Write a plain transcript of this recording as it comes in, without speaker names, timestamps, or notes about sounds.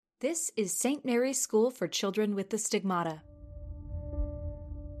This is St. Mary's School for Children with the Stigmata.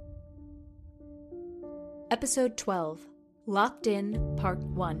 Episode 12, Locked In, Part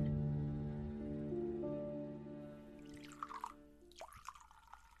 1.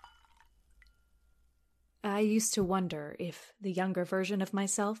 I used to wonder if the younger version of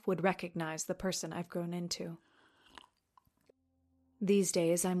myself would recognize the person I've grown into. These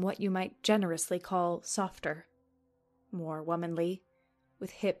days, I'm what you might generously call softer, more womanly, with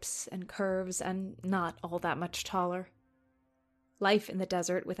hips and curves and not all that much taller. Life in the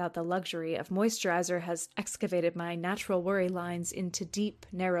desert without the luxury of moisturizer has excavated my natural worry lines into deep,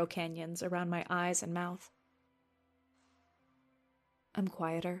 narrow canyons around my eyes and mouth. I'm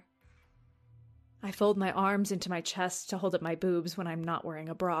quieter. I fold my arms into my chest to hold up my boobs when I'm not wearing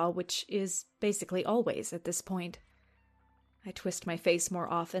a bra, which is basically always at this point. I twist my face more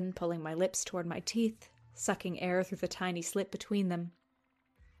often, pulling my lips toward my teeth, sucking air through the tiny slit between them.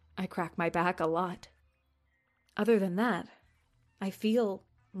 I crack my back a lot. Other than that, I feel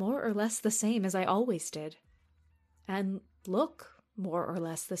more or less the same as I always did. And look more or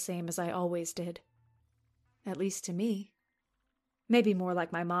less the same as I always did. At least to me. Maybe more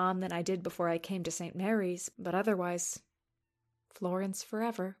like my mom than I did before I came to St. Mary's, but otherwise, Florence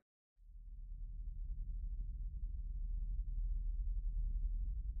forever.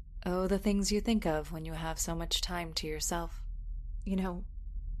 Oh, the things you think of when you have so much time to yourself. You know,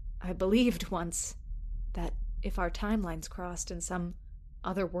 I believed once that if our timelines crossed in some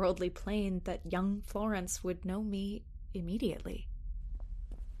otherworldly plane, that young Florence would know me immediately.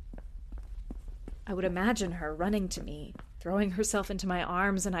 I would imagine her running to me, throwing herself into my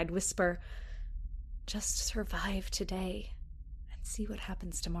arms, and I'd whisper, "Just survive today and see what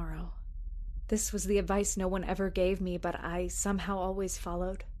happens tomorrow." This was the advice no one ever gave me, but I somehow always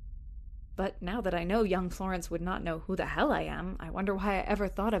followed. But now that I know young Florence would not know who the hell I am, I wonder why I ever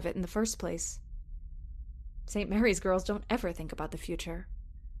thought of it in the first place. St. Mary's girls don't ever think about the future.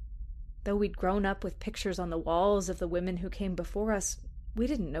 Though we'd grown up with pictures on the walls of the women who came before us, we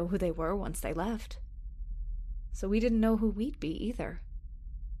didn't know who they were once they left. So we didn't know who we'd be either.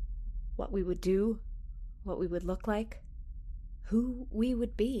 What we would do, what we would look like, who we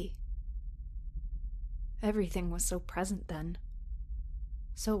would be. Everything was so present then.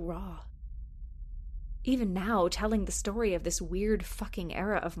 So raw. Even now, telling the story of this weird fucking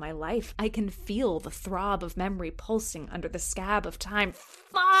era of my life, I can feel the throb of memory pulsing under the scab of time.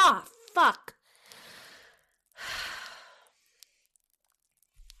 Fuck!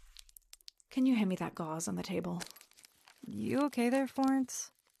 Can you hand me that gauze on the table? You okay there,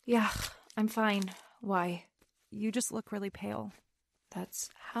 Florence? Yeah, I'm fine. Why? You just look really pale. That's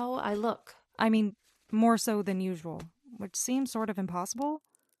how I look. I mean, more so than usual, which seems sort of impossible,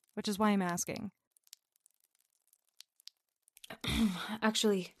 which is why I'm asking.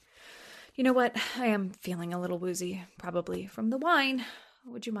 Actually, you know what? I am feeling a little woozy, probably from the wine.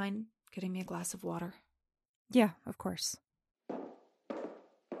 Would you mind getting me a glass of water? Yeah, of course.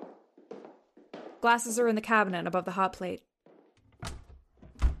 Glasses are in the cabinet above the hot plate.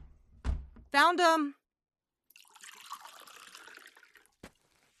 Found them!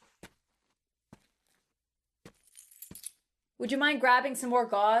 Would you mind grabbing some more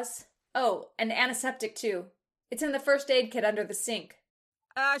gauze? Oh, and antiseptic too. It's in the first aid kit under the sink.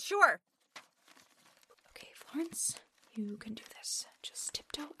 Sure. Okay, Florence, you can do this. Just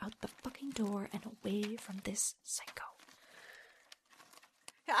tiptoe out the fucking door and away from this psycho.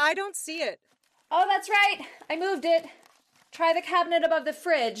 I don't see it. Oh, that's right. I moved it. Try the cabinet above the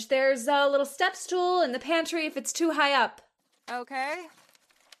fridge. There's a little step stool in the pantry if it's too high up. Okay.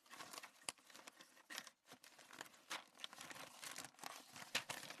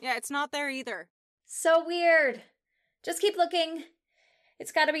 Yeah, it's not there either. So weird. Just keep looking.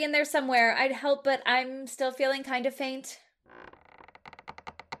 It's gotta be in there somewhere. I'd help, but I'm still feeling kind of faint.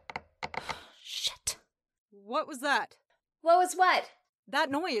 Shit. What was that? What was what?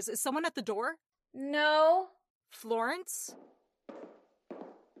 That noise. Is someone at the door? No. Florence?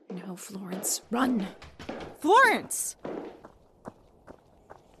 No, Florence. Run. Florence!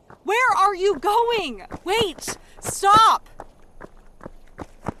 Where are you going? Wait! Stop!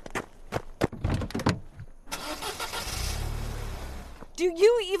 Do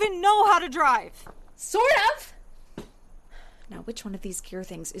you even know how to drive? Sort of. Now, which one of these gear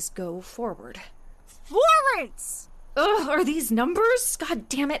things is go forward? Florence! Ugh, are these numbers? God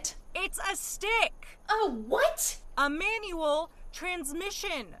damn it. It's a stick! Oh, what? A manual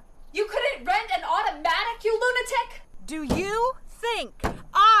transmission. You couldn't rent an automatic, you lunatic? Do you think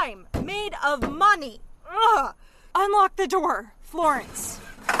I'm made of money? Ugh! Unlock the door, Florence.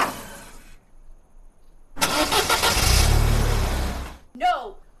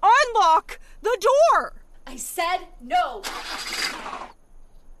 No! Unlock unlock the door! I said no!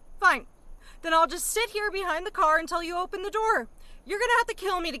 Fine. Then I'll just sit here behind the car until you open the door. You're gonna have to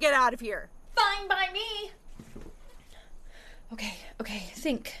kill me to get out of here. Fine by me! Okay,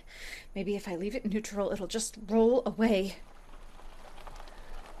 think. Maybe if I leave it neutral, it'll just roll away.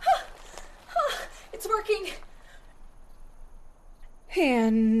 It's working!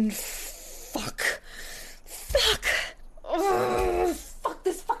 And fuck. Ugh, fuck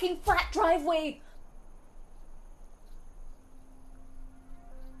this fucking flat driveway!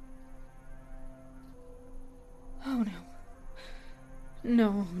 Oh no.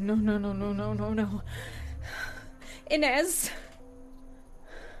 No. Inez!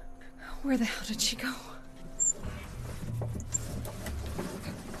 Where the hell did she go?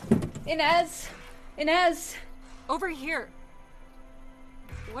 Inez! Over here.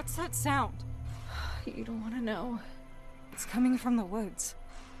 What's that sound? You don't want to know. It's coming from the woods.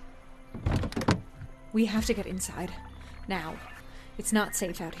 We have to get inside. Now. It's not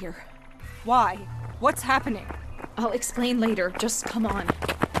safe out here. Why? What's happening? I'll explain later. Just come on.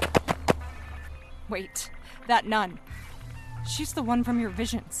 Wait, that nun. She's the one from your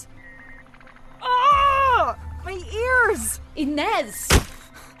visions. Ah! My ears! Inez!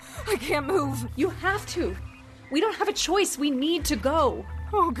 I can't move. You have to. We don't have a choice. We need to go.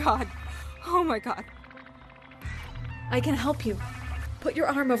 Oh, God. Oh, my God. I can help you. Put your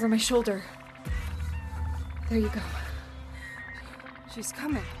arm over my shoulder. There you go. She's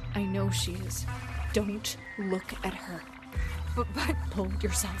coming. I know she is. Don't look at her. But... Pull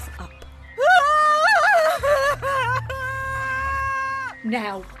yourself up.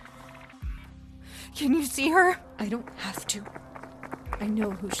 Now. Can you see her? I don't have to. I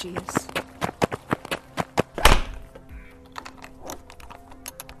know who she is.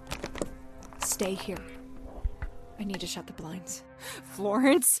 Stay here. I need to shut the blinds.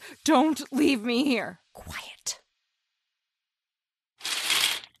 Florence, don't leave me here. Quiet.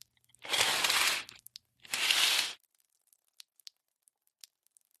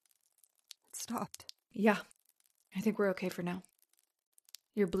 It stopped. Yeah. I think we're okay for now.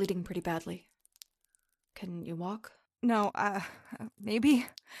 You're bleeding pretty badly. Can you walk? No, maybe?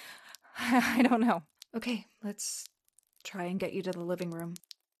 I don't know. Okay, let's try and get you to the living room.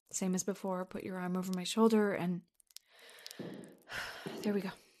 Same as before, put your arm over my shoulder and... There we go.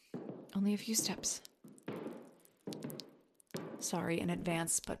 Only a few steps. Sorry in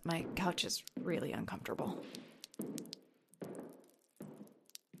advance, but my couch is really uncomfortable.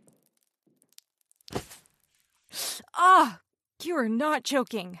 Ah! You are not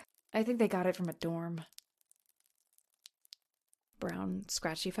joking. I think they got it from a dorm. Brown,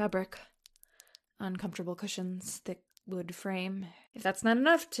 scratchy fabric. Uncomfortable cushions, thick wood frame. If that's not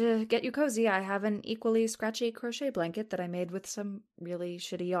enough to get you cozy, I have an equally scratchy crochet blanket that I made with some really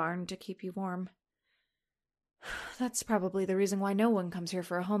shitty yarn to keep you warm. That's probably the reason why no one comes here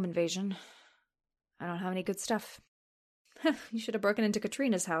for a home invasion. I don't have any good stuff. You should have broken into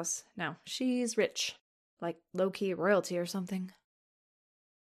Katrina's house. Now, she's rich. Like low-key royalty or something.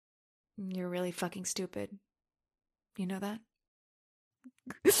 You're really fucking stupid. You know that?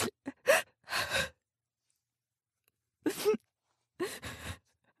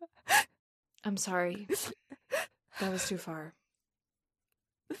 I'm sorry. That was too far.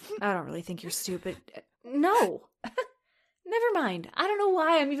 I don't really think you're stupid. No! Never mind. I don't know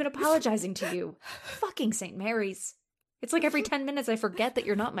why I'm even apologizing to you. Fucking St. Mary's. It's like every 10 minutes I forget that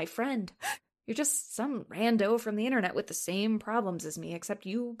you're not my friend. You're just some rando from the internet with the same problems as me, except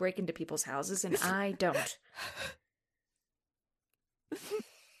you break into people's houses and I don't.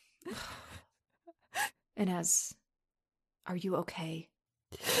 Inez, are you okay?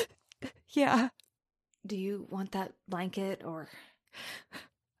 Yeah. Do you want that blanket or...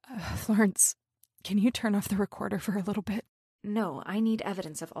 Florence, can you turn off the recorder for a little bit? No, I need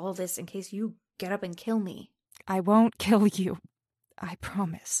evidence of all this in case you get up and kill me. I won't kill you. I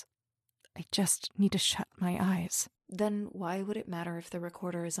promise. I just need to shut my eyes. Then why would it matter if the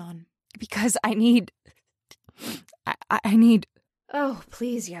recorder is on? Because I need... I need... Oh,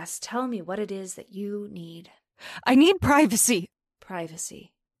 please, yes. Tell me what it is that you need. I need privacy.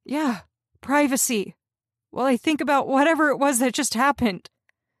 Privacy. Yeah, privacy. While I think about whatever it was that just happened.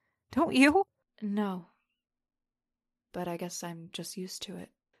 Don't you? No. But I guess I'm just used to it.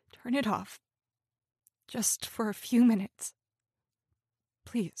 Turn it off. Just for a few minutes.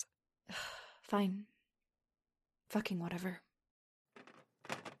 Please. Fine. Fucking whatever.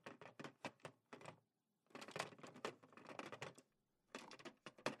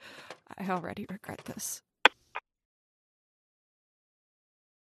 I already regret this.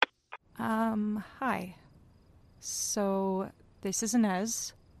 Hi. So, this is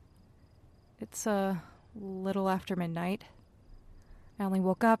Inez. It's a little after midnight. I only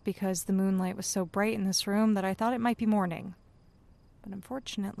woke up because the moonlight was so bright in this room that I thought it might be morning. But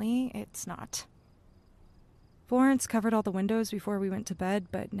unfortunately, it's not. Florence covered all the windows before we went to bed,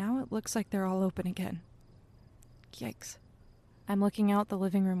 but now it looks like they're all open again. Yikes. I'm looking out the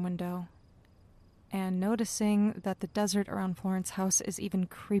living room window and noticing that the desert around Florence's house is even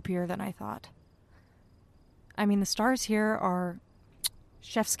creepier than I thought. I mean, the stars here are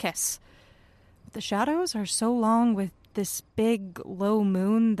chef's kiss. But the shadows are so long with this big, low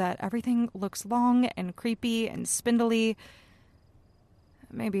moon that everything looks long and creepy and spindly.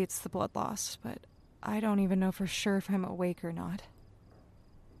 Maybe it's the blood loss, but I don't even know for sure if I'm awake or not.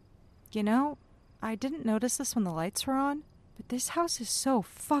 You know, I didn't notice this when the lights were on, but this house is so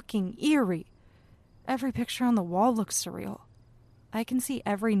fucking eerie. Every picture on the wall looks surreal. I can see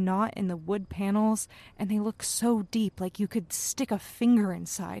every knot in the wood panels, and they look so deep, like you could stick a finger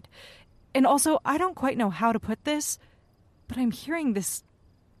inside. And also, I don't quite know how to put this, but I'm hearing this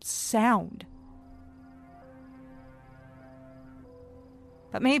sound.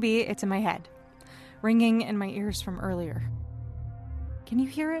 But maybe it's in my head, ringing in my ears from earlier. Can you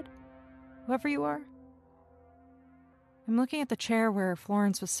hear it? Whoever you are? I'm looking at the chair where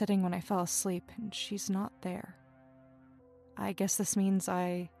Florence was sitting when I fell asleep, and she's not there. I guess this means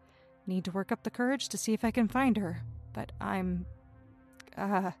I need to work up the courage to see if I can find her, but I'm,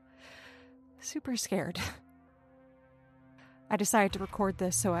 super scared. I decided to record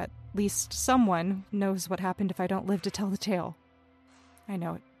this so at least someone knows what happened if I don't live to tell the tale. I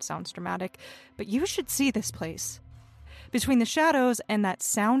know it sounds dramatic, but you should see this place. Between the shadows and that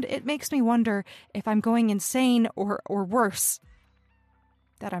sound, it makes me wonder if I'm going insane or worse,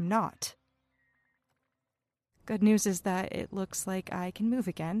 that I'm not. Good news is that it looks like I can move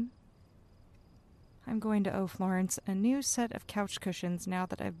again. I'm going to owe Florence a new set of couch cushions now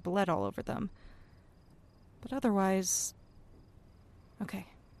that I've bled all over them. But otherwise... Okay,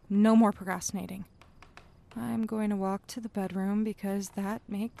 no more procrastinating. I'm going to walk to the bedroom because that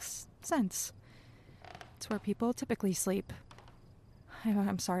makes sense. It's where people typically sleep.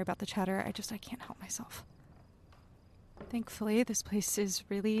 I'm sorry about the chatter, I can't help myself. Thankfully, this place is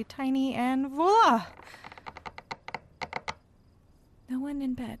really tiny and voila! No one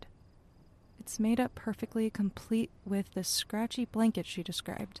in bed. It's made up perfectly, complete with the scratchy blanket she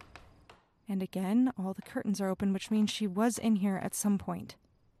described. And again, all the curtains are open, which means she was in here at some point.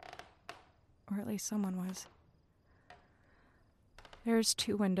 Or at least someone was. There's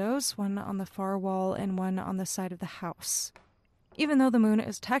 2 windows, one on the far wall and one on the side of the house. Even though the moon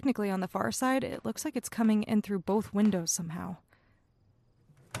is technically on the far side, it looks like it's coming in through both windows somehow.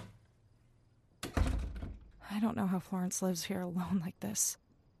 I don't know how Florence lives here alone like this.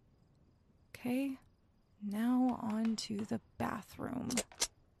 Okay, now on to the bathroom.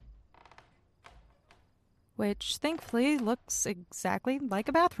 Which, thankfully, looks exactly like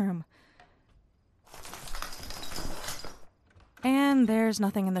a bathroom. And there's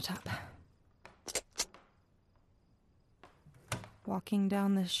nothing in the tub. Walking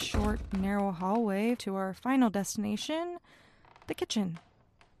down this short, narrow hallway to our final destination, the kitchen.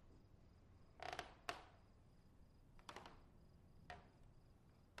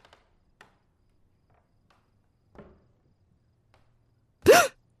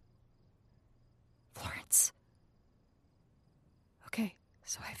 Florence. Okay,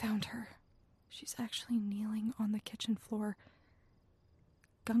 so I found her. She's actually kneeling on the kitchen floor,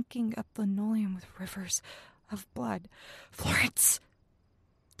 gunking up linoleum with rivers of blood. Florence!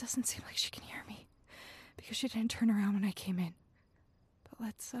 Doesn't seem like she can hear me, because she didn't turn around when I came in. But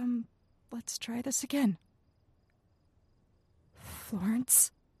let's try this again.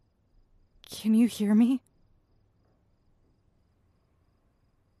 Florence? Can you hear me?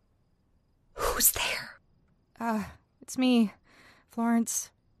 Who's there? It's me,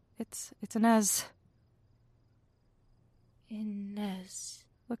 Florence. It's Inez. Inez.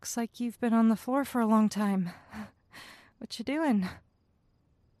 Looks like you've been on the floor for a long time. What you doing?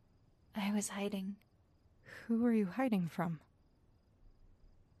 I was hiding. Who are you hiding from?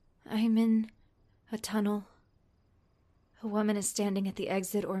 I'm in a tunnel. A woman is standing at the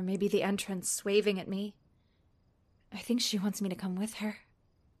exit or maybe the entrance, waving at me. I think she wants me to come with her.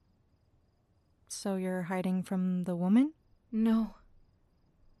 So you're hiding from the woman? No.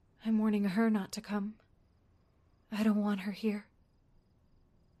 I'm warning her not to come. I don't want her here.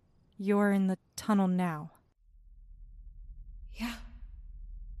 You're in the tunnel now. Yeah.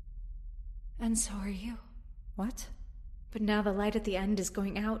 And so are you. What? But now the light at the end is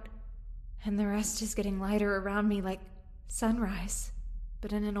going out, and the rest is getting lighter around me like sunrise,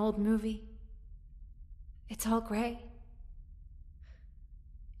 but in an old movie. It's all gray.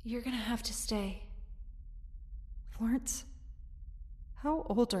 You're gonna have to stay. Florence, how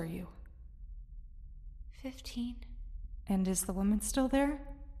old are you? 15. And is the woman still there?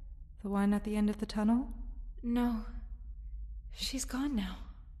 The one at the end of the tunnel? No. She's gone now.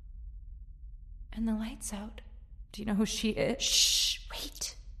 And the light's out. Do you know who she is? Shh!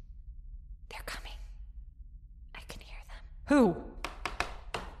 Wait! They're coming. I can hear them.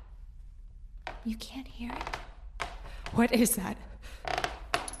 Who? You can't hear it? What is that?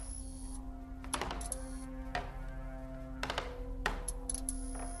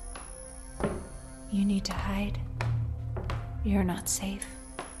 You need to hide. You're not safe.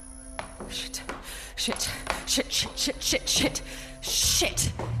 Shit. Shit. Shit, shit, shit, shit, shit.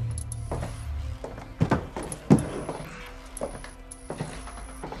 Shit!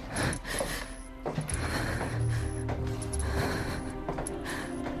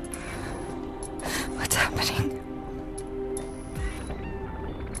 What's happening?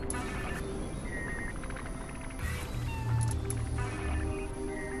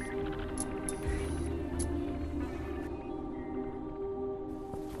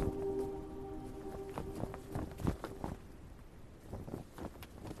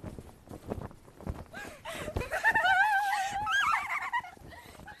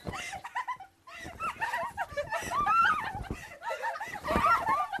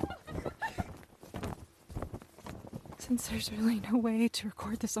 Since there's really no way to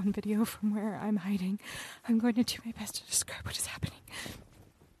record this on video from where I'm hiding, I'm going to do my best to describe what is happening.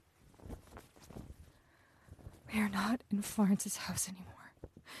 We are not in Florence's house anymore.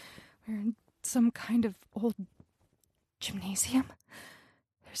 We're in some kind of old gymnasium.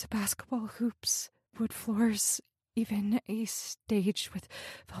 There's a basketball, hoops, wood floors, even a stage with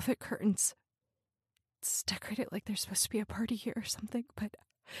velvet curtains. It's decorated like there's supposed to be a party here or something, but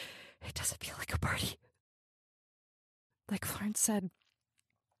it doesn't feel like a party. Like Florence said,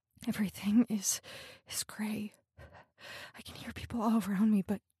 everything is gray. I can hear people all around me,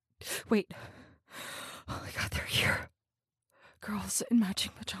 but wait. Oh my God, they're here. Girls in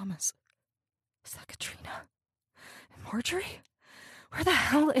matching pajamas. Is that Katrina? And Marjorie? Where the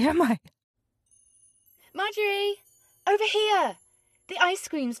hell am I? Marjorie! Over here! The ice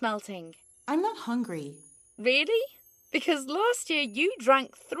cream's melting. I'm not hungry. Really? Because last year you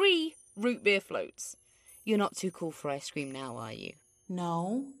drank 3 root beer floats. You're not too cool for ice cream now, are you?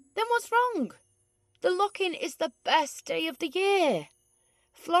 No. Then what's wrong? The lock-in is the best day of the year.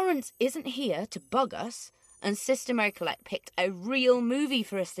 Florence isn't here to bug us, and Sister Mary Collette picked a real movie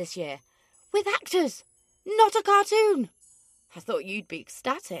for us this year. With actors, not a cartoon. I thought you'd be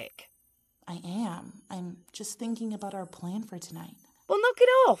ecstatic. I am. I'm just thinking about our plan for tonight. Well, knock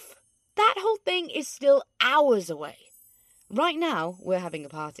it off. That whole thing is still hours away. Right now, we're having a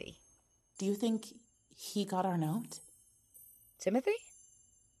party. Do you think he got our note? Timothy?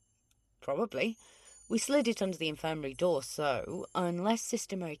 Probably. We slid it under the infirmary door, so unless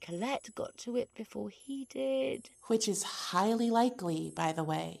Sister Mary Collette got to it before he did... Which is highly likely, by the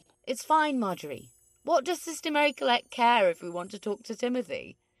way. It's fine, Marjorie. What does Sister Mary Collette care if we want to talk to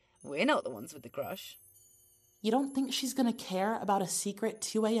Timothy? We're not the ones with the crush. You don't think she's going to care about a secret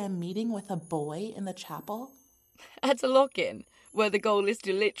 2 a.m. meeting with a boy in the chapel? At a lock-in, where the goal is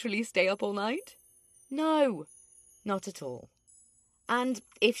to literally stay up all night? No, not at all. And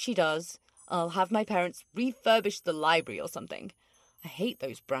if she does, I'll have my parents refurbish the library or something. I hate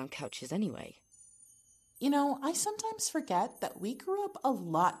those brown couches anyway. You know, I sometimes forget that we grew up a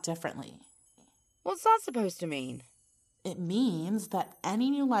lot differently. What's that supposed to mean? It means that any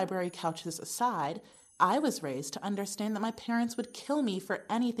new library couches aside, I was raised to understand that my parents would kill me for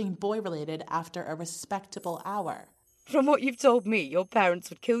anything boy-related after a respectable hour. From what you've told me, your parents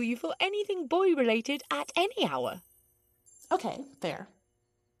would kill you for anything boy-related at any hour. Okay, fair.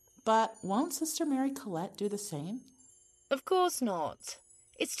 But won't Sister Mary Collette do the same? Of course not.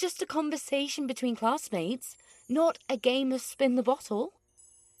 It's just a conversation between classmates, not a game of spin the bottle.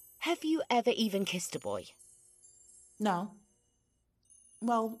 Have you ever even kissed a boy? No.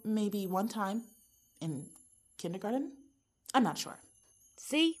 Well, maybe one time. In kindergarten? I'm not sure.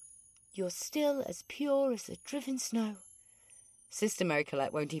 See? You're still as pure as the driven snow. Sister Mary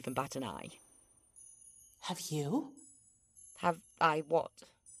Collette won't even bat an eye. Have you? Have I what?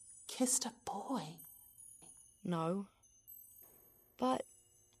 Kissed a boy? No. But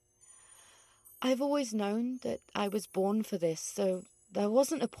I've always known that I was born for this, so there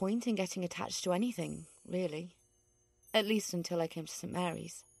wasn't a point in getting attached to anything, really. At least until I came to St.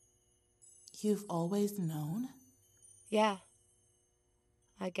 Mary's. You've always known? Yeah.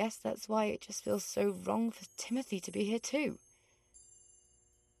 I guess that's why it just feels so wrong for Timothy to be here too.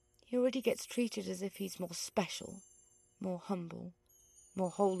 He already gets treated as if he's more special, more humble, more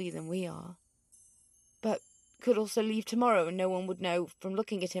holy than we are, but could also leave tomorrow and no one would know from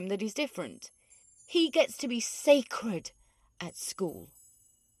looking at him that he's different. He gets to be sacred at school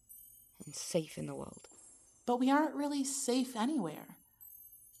and safe in the world. But we aren't really safe anywhere.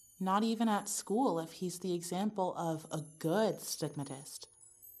 Not even at school if he's the example of a good stigmatist.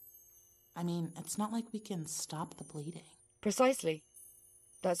 I mean, it's not like we can stop the bleeding. Precisely.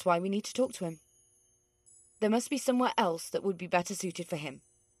 That's why we need to talk to him. There must be somewhere else that would be better suited for him.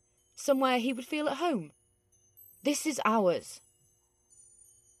 Somewhere he would feel at home. This is ours.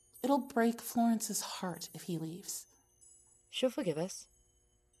 It'll break Florence's heart if he leaves. She'll forgive us.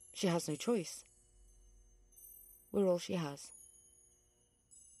 She has no choice. We're all she has.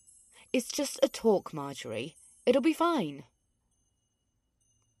 It's just a talk, Marjorie. It'll be fine.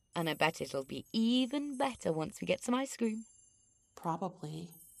 And I bet it'll be even better once we get some ice cream. Probably.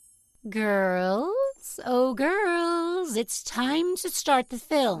 Girls, oh girls, it's time to start the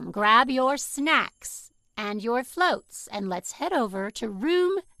film. Grab your snacks and your floats and let's head over to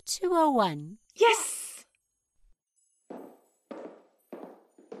room 201. Yes!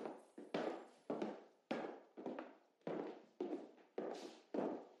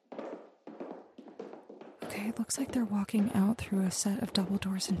 Okay, it looks like they're walking out through a set of double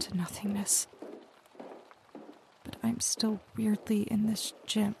doors into nothingness. But I'm still weirdly in this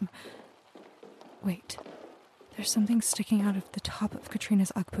gym. Wait, there's something sticking out of the top of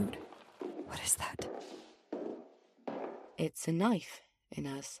Katrina's Ugg boot. What is that? It's a knife,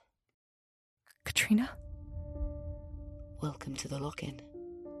 Inez. Katrina? Welcome to the lock-in.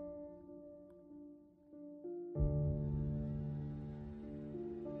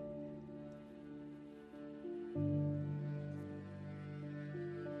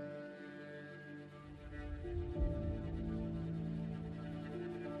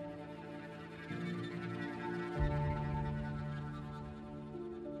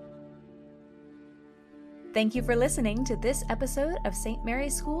 Thank you for listening to this episode of St.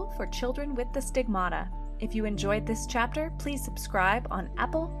 Mary's School for Children with the Stigmata. If you enjoyed this chapter, please subscribe on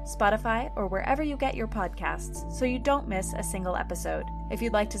Apple, Spotify, or wherever you get your podcasts so you don't miss a single episode. If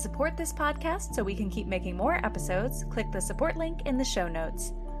you'd like to support this podcast so we can keep making more episodes, click the support link in the show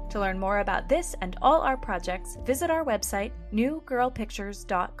notes. To learn more about this and all our projects, visit our website,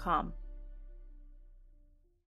 newgirlpictures.com.